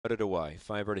put it away.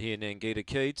 Favourite here, Nangita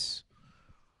Keats.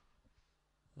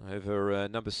 Over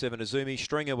number 7, Azumi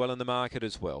Stringer, well in the market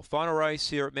as well. Final race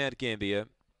here at Mount Gambier.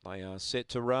 They are set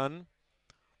to run.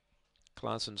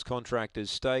 Clarson's contract is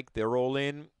staked. They're all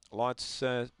in. Lights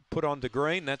put on to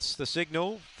green. That's the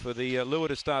signal for the lure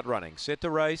to start running. Set to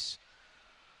race.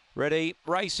 Ready,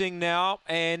 racing now,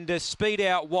 and speed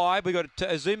out wide. We've got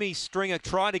Azumi Stringer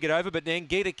trying to get over, but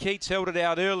Nangita Keats held it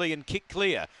out early and kicked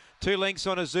clear. 2 lengths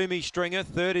on Azumi Stringer.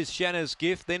 Third is Shanna's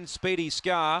Gift, then Speedy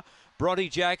Scar. Bronte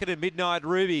Jacket and Midnight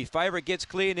Ruby. Favourite gets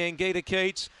clear, Nangita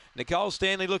Keats. Nicole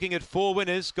Stanley looking at 4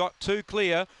 winners. Got 2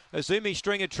 clear. Azumi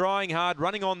Stringer trying hard.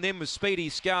 Running on them with Speedy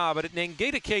Scar, but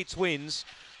Nangita Keats wins.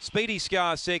 Speedy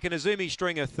Scar second. Azumi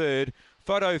Stringer third.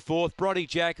 Photo fourth. Bronte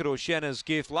Jacket or Shanna's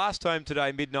Gift. Last home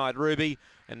today, Midnight Ruby.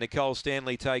 And Nicole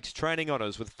Stanley takes training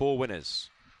honours with 4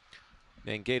 winners.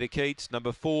 Nangita Keats,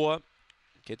 number 4,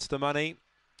 gets the money.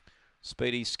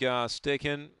 Speedy Scar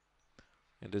second.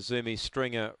 And Azumi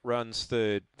Stringer runs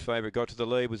third. Favourite got to the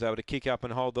lead, was able to kick up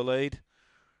and hold the lead.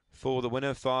 For the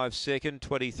winner, 5 second,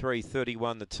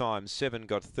 23.31 the time. 7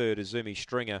 got third, Azumi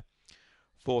Stringer.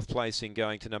 4th placing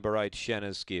going to number 8,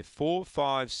 Shanna's Gift. 4,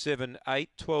 5, 7, 8,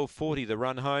 12.40 the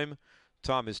run home.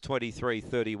 Time is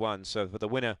 23.31. So for the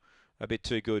winner, a bit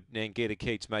too good. Nangita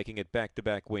Keats making it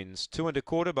back-to-back wins. 2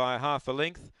 1/4 by a half a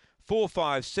length. 4,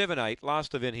 5, 7, 8.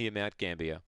 Last event here, Mount Gambier.